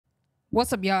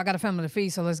What's up, y'all? I got a family to feed,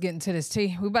 so let's get into this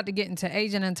tea. We about to get into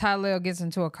Agent and Tylil gets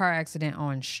into a car accident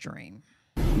on stream.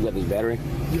 You got this battery?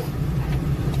 Yeah.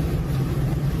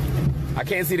 I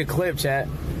can't see the clip, chat.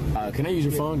 Can I use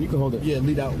your phone? You can hold it. Yeah,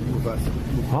 lead out.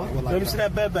 Huh? Let me see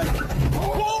that bed back.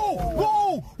 Whoa!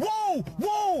 Whoa! Whoa!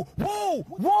 Whoa!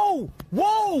 Whoa!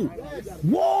 Whoa!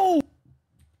 Whoa!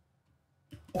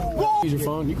 Whoa! Use your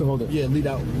phone? You can hold it. Yeah, lead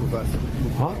out.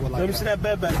 Huh? Let me see that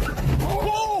bed back.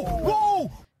 Whoa!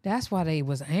 Whoa! That's why they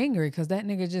was angry, because that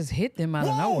nigga just hit them out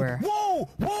of nowhere. Whoa!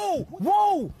 Whoa!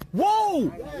 Whoa! Whoa!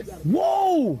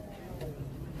 Whoa!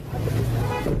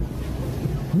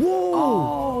 Whoa!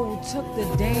 Oh, took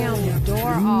the damn door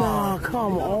off. Nah,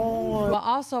 come on. But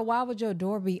also, why would your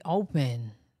door be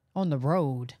open on the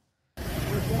road?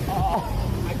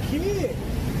 Oh, I can't.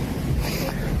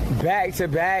 Back to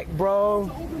back, bro.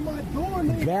 Open my door,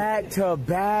 nigga. Back to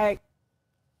back.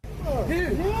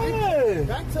 Yeah.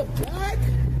 Back to back?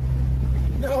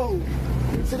 No.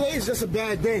 Today is just a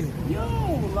bad day.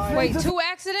 Yo, like. Wait, 2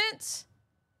 accidents?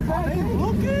 Are they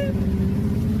looking?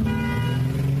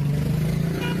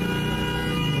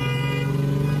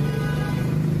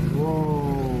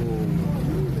 Whoa.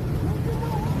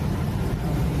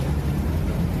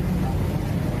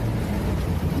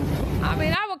 I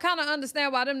mean, I would kind of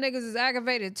understand why them niggas is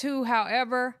aggravated too.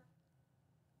 However,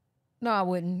 no, I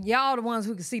wouldn't. Y'all the ones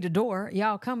who can see the door.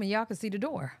 Y'all coming, y'all can see the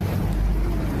door.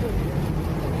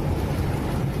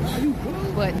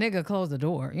 But nigga, close the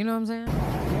door. You know what I'm saying?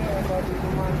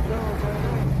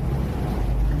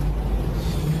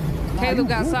 Caleb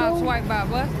got sideswiped by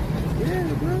what? Yeah,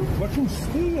 bro. What you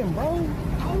seeing, bro?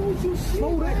 How would you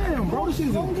slow down, bro? This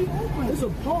is open. It's a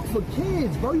park for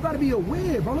kids, bro. You gotta be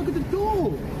aware, bro. Look at the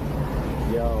door.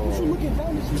 Yo. What you looking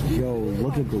down this shit? Yo,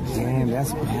 look at the damn.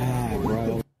 That's bad,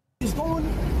 bro. It's going.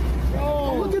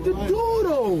 Yo, look at the door,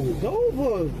 though. It's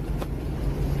over.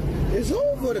 It's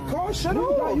over. The car shut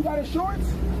off. You got insurance?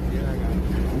 Yeah, I got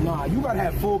it. Nah, you gotta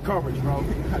have full coverage, bro.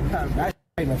 That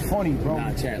ain't even funny, bro.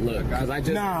 Nah, chat, look, cause I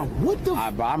just. Nah, what the?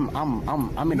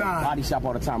 I'm in the body shop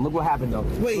all the time. Look what happened though.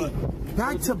 Wait, look.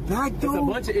 Back to back though. It's a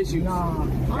bunch of issues. Nah.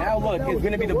 Now look, it's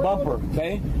gonna be the bumper,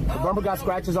 okay? The bumper got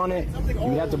scratches on it.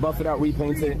 You have to buff it out,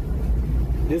 repaint it.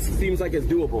 This seems like it's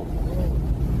doable.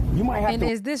 You might have and to.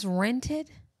 Is this rented?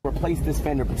 Replace this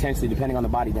fender potentially, depending on the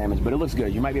body damage, but it looks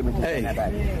good. You might be able to turn that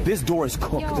back. This door is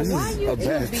cooked. Yo,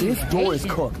 this door is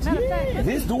cooked.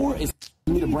 This door is.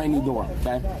 You need a brand new door,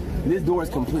 okay? This door is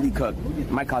completely cooked. It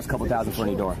might cost a couple thousand for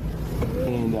any door.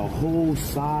 And the whole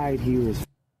side here is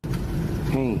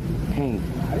paint.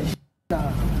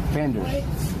 Fenders.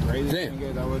 Crazy thing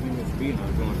is, I wasn't even speeding. I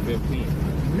was going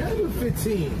 15. Never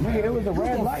 15. Nigga, it was a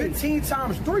red light. 15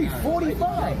 times 3,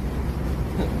 45.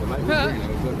 The light was green. I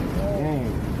was looking.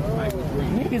 Dang. The light was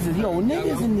green. Niggas in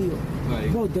the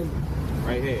Like, bro,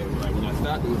 right here. Like, when I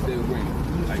stopped, it was still green.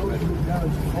 Like,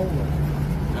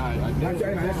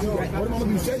 What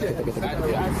you said that?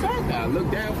 I sat there. I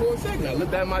looked down for a second. I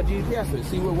looked at my GPS to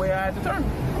see what way I had to turn.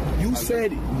 You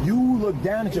said you looked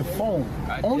down at your phone.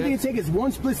 Only thing it takes is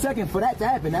 1 split second for that to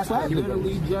happen. That's what I happened.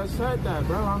 literally just said that,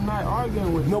 bro. I'm not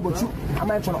arguing with you. No, but I'm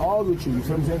not trying to argue with you. You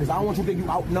feel what I'm saying? Because I don't want you to think you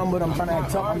outnumbered. I'm trying to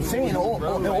act tough. I'm saying in all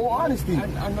honesty.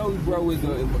 I know bro is a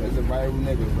viral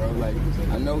nigga, bro. Like,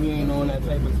 I know he ain't on that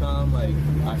type of time. Like,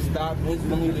 I stopped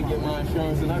instantly to get my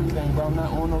insurance and everything, bro. I'm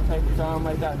not on no type of time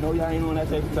like that. No, y'all ain't on that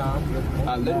type of time.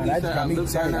 I literally said I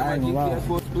looked down at my GPS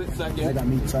for a split second. That got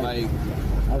me tight. Like,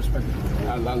 I respect it.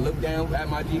 I looked down at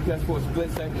my GPS for a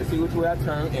split second to see which way I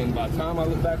turned, and by the time I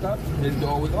looked back up, his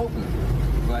door was open.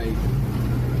 Like,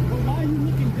 Why are you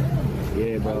looking down?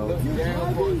 Yeah, bro.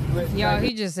 Yo,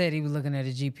 he just said he was looking at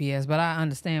the GPS, but I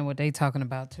understand what they talking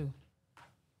about too.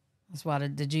 That's why the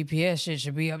GPS shit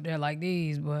should be up there like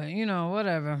these, but you know,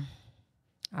 whatever.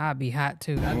 I'd be hot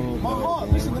too.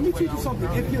 Listen, let me teach you something.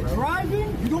 If you're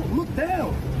driving, you don't look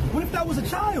down. What if that was a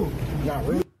child? Not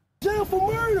really. Jail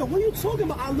for murder. What are you talking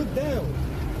about? I look down.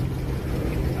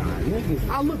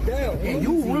 I look down. And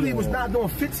you really was not doing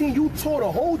 15. You tore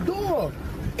the whole door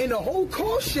and the whole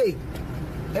car shake.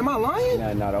 Am I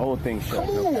lying? Nah, the whole thing shook. Come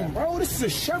on, bro. This is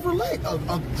a Chevrolet,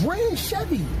 a grand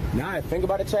Chevy. Nah, think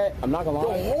about it, chat. I'm not gonna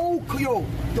lie.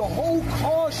 The whole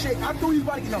car shake. I thought you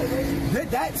was about to,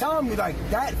 that time, like,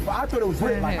 that, I thought it was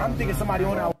lit. Like, I'm thinking somebody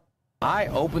on that. I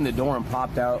opened the door and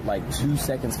popped out like 2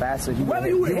 seconds faster. Whether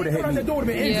you would have hit me, that door would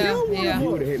have been Yeah. You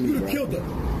would have hit me. You would have killed her.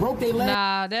 Broke their leg.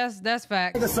 Nah, that's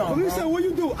fact. Let me say, what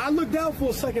you do? I looked down for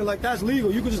a second, like that's legal.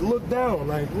 You could just look down.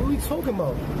 Like, what are we talking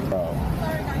about? Bro.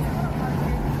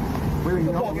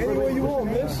 Anywhere you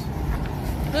want, miss.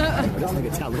 This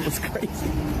nigga Tylil was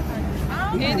crazy.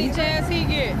 Any chance he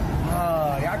get?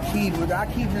 I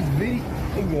keep this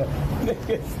video.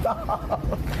 Nigga, stop.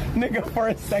 Nigga, for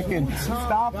a second.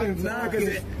 Stop and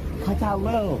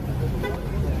Tylil.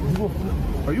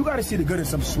 Bro, you gotta see the good in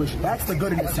some switch. That's the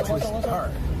good in this situation.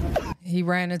 Her. He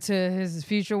ran into his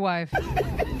future wife.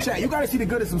 Chat, you gotta see the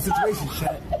good in some situations,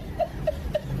 chat.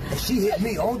 If she hit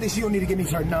me, only thing she don't need to give me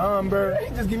her number.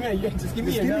 Just give me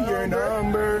your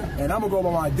number. And I'm gonna go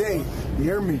about my day. You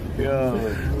hear me? Yo.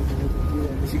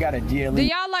 She got a GLE. Do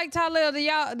y'all like Tylil?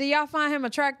 Do y'all find him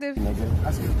attractive?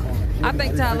 I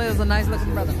think Tylil's a nice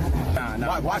looking brother.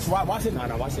 Nah. Watch it.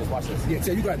 Nah, watch this. Yeah,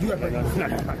 Chat, you got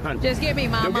Just give me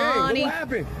my money. What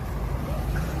happened?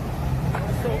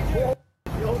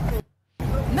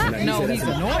 No, he's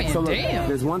annoying. So look, damn.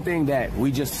 there's one thing that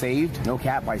we just saved, no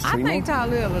cap, by I streaming. think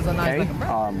Tylil is a nice looking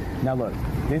brother. Now look,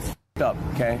 this up,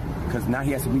 okay? Because now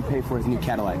he has to repay for his new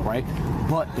Cadillac, right?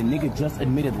 But the nigga just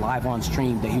admitted live on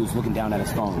stream that he was looking down at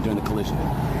his phone during the collision.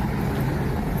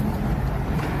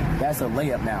 That's a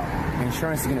layup now.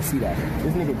 Insurance is gonna see that.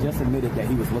 This nigga just admitted that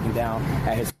he was looking down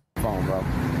at his phone, bro.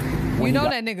 You know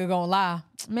that nigga gonna lie.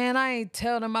 Man, I ain't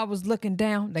tell them I was looking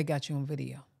down. They got you on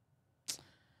video.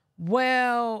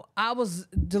 Well, I was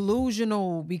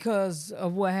delusional because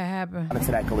of what had happened.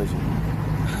 To that collision.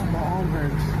 My arm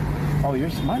hurts. Oh,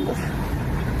 you're mine. My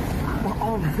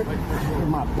arm hurts.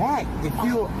 My back. It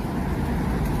feels.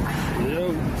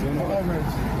 My arm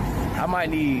hurts. I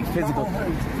might need physical.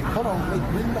 Hold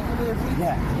on, bring me back over there.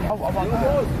 Yeah.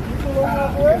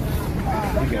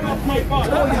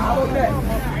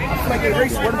 Like a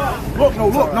race. Look,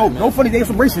 no funny days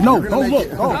from racing. No, look.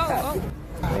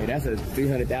 Hey, that's a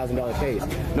 $300,000 case.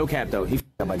 No cap though. He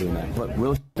f***ed up by doing that. But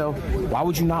real though, why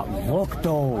would you not look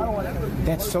though?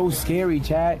 That's so scary,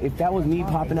 Chad. If that was me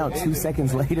popping out 2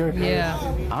 seconds later, yeah,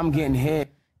 I'm getting hit.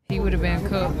 He would have been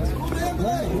cooked.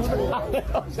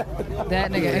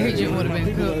 That nigga agent would have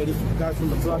been cooked. This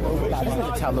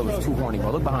nigga Tylil is too horny,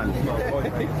 bro. Look behind me.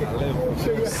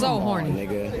 So horny.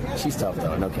 Nigga. She's tough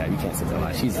though. No cap. You can't say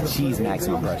that. She's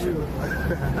maximum pressure.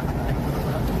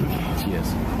 She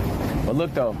is. But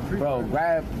look though, bro,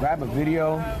 grab a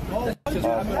video of all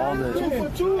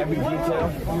the every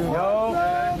detail. Yo,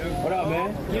 what up,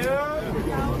 man?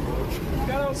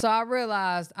 Yeah. So I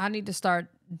realized I need to start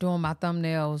doing my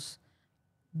thumbnails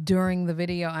during the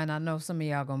video, and I know some of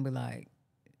y'all gonna be like,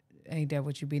 ain't that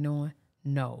what you be doing?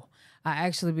 No. I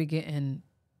actually be getting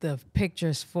the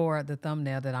pictures for the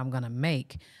thumbnail that I'm gonna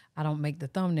make. I don't make the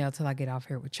thumbnail till I get off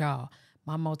here with y'all.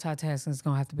 My multitasking is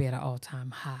gonna have to be at an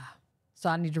all-time high. So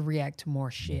I need to react to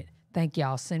more shit. Thank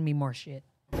y'all. Send me more shit.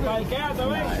 Nah,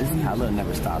 this is how Lil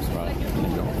never stops, bro.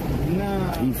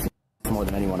 Nah. He more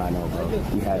than anyone I know, bro.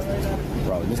 He has,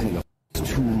 bro, this nigga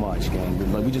too much, gang.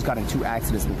 Look, we just got in 2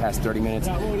 accidents in the past 30 minutes,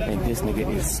 and this nigga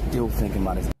is still thinking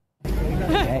about his.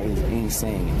 That is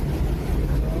insane.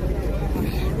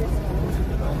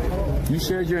 You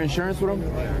shared your insurance with him?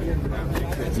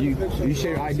 You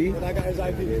shared ID? I got his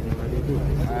ID.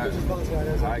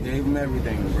 I gave him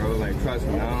everything, bro. Like, trust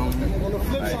me, I don't. On the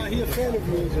flip side, he a fan of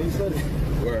yours, so he said it.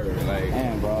 Word, like.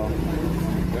 Damn, bro.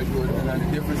 But you would have been under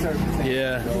different circumstances.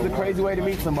 Yeah. This is a crazy way to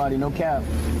meet somebody, no cap.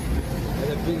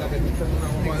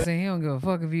 Nigga say he don't give a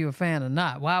fuck if you a fan or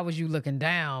not. Why was you looking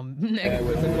down? Could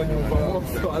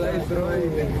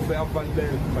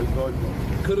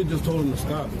have just told him to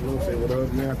stop. You know what I'm saying? Whatever.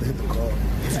 You have to hit the car.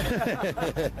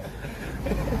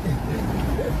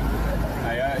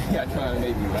 Y'all trying to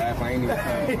make me laugh. I ain't even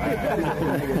trying to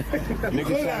laugh.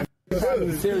 Nigga trying to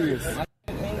be serious.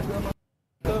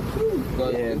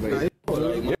 Yeah, but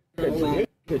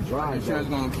insurance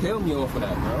gonna kill me off of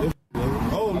that, bro.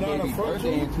 Oh, not a front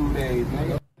birthday in 2 days,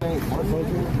 nigga.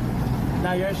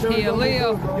 Now your insurance. He a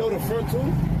Leo. Yo, the front too?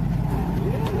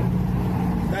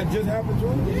 That just happened to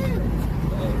him?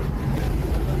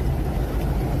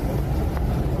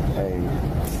 Hey,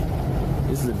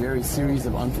 this is a very series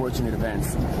of unfortunate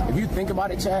events. If you think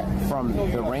about it, chat, from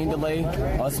the rain delay,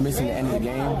 us missing the end of the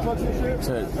game,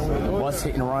 to the bus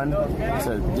hit and run,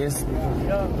 to this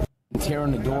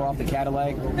tearing the door off the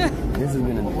Cadillac, this has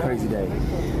been a crazy day.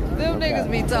 Them niggas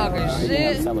be talking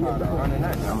shit.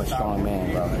 I'm a strong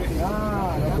man, bro.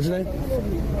 What's your name?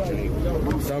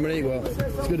 Dominique. Well,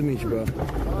 it's good to meet you, bro.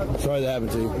 Sorry that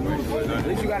happened to you. At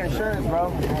least you got insurance, bro.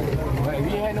 But if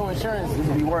you had no insurance, this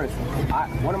would be worse.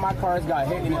 One of my cars got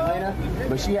hit in Atlanta,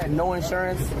 but she had no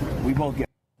insurance. We both get.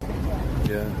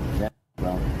 Yeah. Yeah,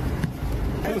 bro.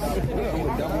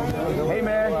 Hey,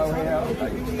 man.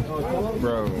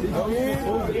 Bro.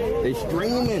 They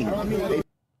streaming.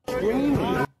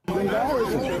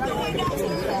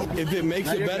 If it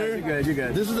makes it better, you're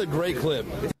good. This is a great clip.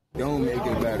 Don't make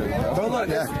it better. Don't look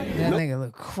That nigga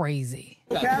look crazy.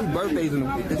 Got 2 birthdays in the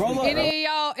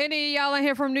Any of y'all in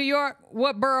here from New York?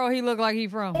 What borough he look like he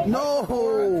from? No.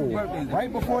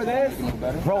 Right before this,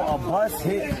 bro, a bus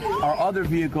hit our other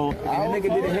vehicle, and the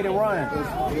nigga did a hit and run.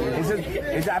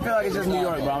 I feel like it's just New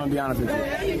York, bro. I'm gonna be honest with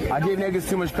you. I give niggas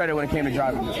too much credit when it came to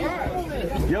driving this.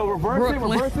 Yo, reverse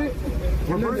it.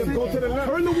 Reverse it. Go to the left.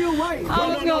 Turn the wheel right. I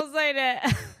was gonna say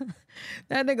that.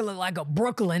 That nigga look like a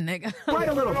Brooklyn nigga. Right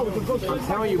a little. I'm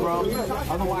telling you, bro.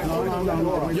 Otherwise,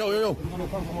 Yo.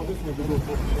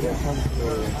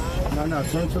 No,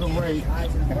 turn to the right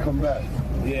and come back.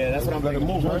 Yeah, that's what I'm gonna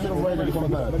move. Turn to the right and come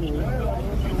back.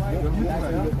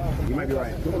 You might be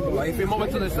right. Like, if you move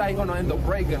it to the side, you're gonna end up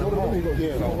breaking. I don't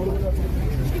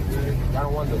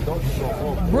want the dogs to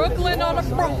go. Brooklyn on the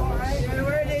Bronx.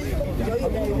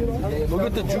 Look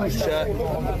at the juice, chat.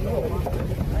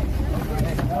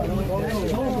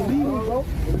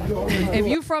 If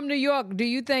you from New York, do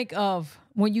you think of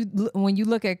when you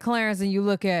look at Clarence and you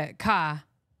look at Kai,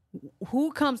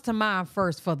 who comes to mind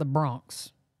first for the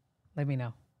Bronx? Let me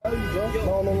know. It's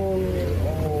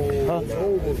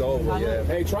over, yeah.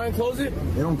 Hey, try and close it.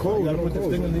 They don't close. You gotta put this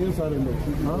thing on the inside of it.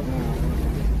 Huh?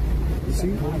 You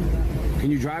see? Can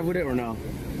you drive with it or no?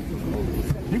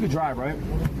 You can drive, right?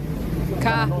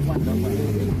 Kai.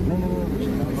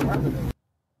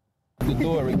 The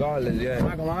door regardless, yeah. Am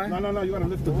I gonna lie? No. You gotta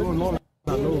lift the door low.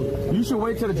 You should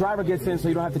wait till the driver gets in so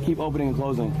you don't have to keep opening and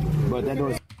closing. But that door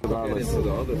is regardless.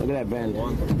 Look at that bend. You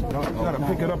gotta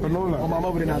pick it up and all that. I'm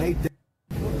over there now.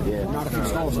 Yeah. Not if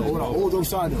it's closed. Hold on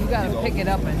side. You gotta pick it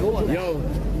up and do it. Yo.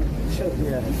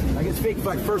 Yeah. I guess fake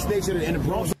like First Nation in the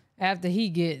Bronx. After he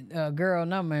get a girl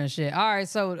number and shit. All right,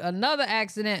 so another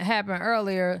accident happened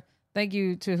earlier. Thank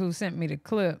you to who sent me the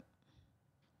clip.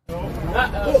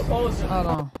 Hold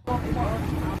on.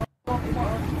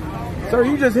 Sir,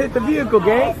 you just hit the vehicle,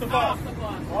 gang. Off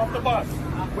the bus.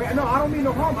 Wait, no, I don't mean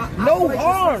no harm. No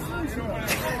harm.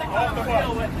 Off the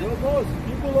bus.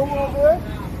 People over there.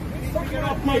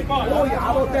 Oh yeah,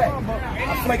 how about that?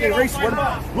 I feel like they racing.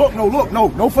 Look,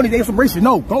 no funny. They some racing.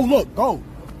 No, go look, go.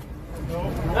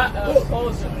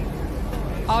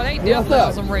 Oh, they definitely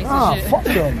on some racist shit. Fuck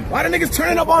them. Why the niggas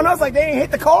turning up on us like they ain't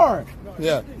hit the car?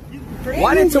 Yeah.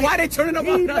 Why they turning up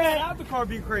on us? Out the car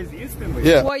being crazy instantly.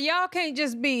 Yeah. Well, y'all can't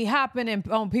just be hopping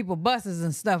on people's buses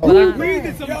and stuff.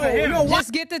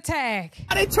 Just get the tag.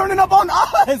 Why they turning up on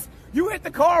us? You hit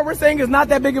the car. We're saying it's not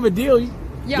that big of a deal.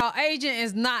 Y'all, agent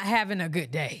is not having a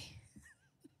good day.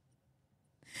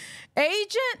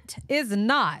 Agent is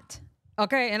not,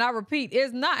 okay, and I repeat,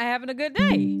 is not having a good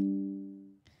day.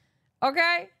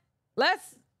 Okay?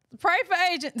 Let's pray for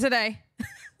agent today.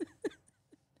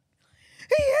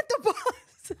 He hit the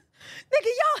bus.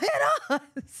 Nigga, y'all hit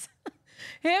us.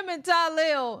 Him and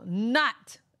Tylil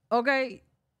not, okay?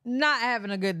 Not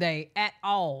having a good day at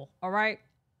all, all right?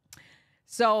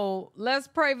 So let's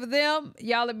pray for them.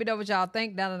 Y'all let me know what y'all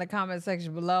think down in the comment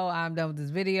section below. I'm done with this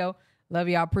video. Love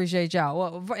y'all. Appreciate y'all.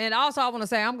 Well, and also I want to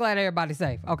say I'm glad everybody's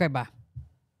safe. Okay, bye.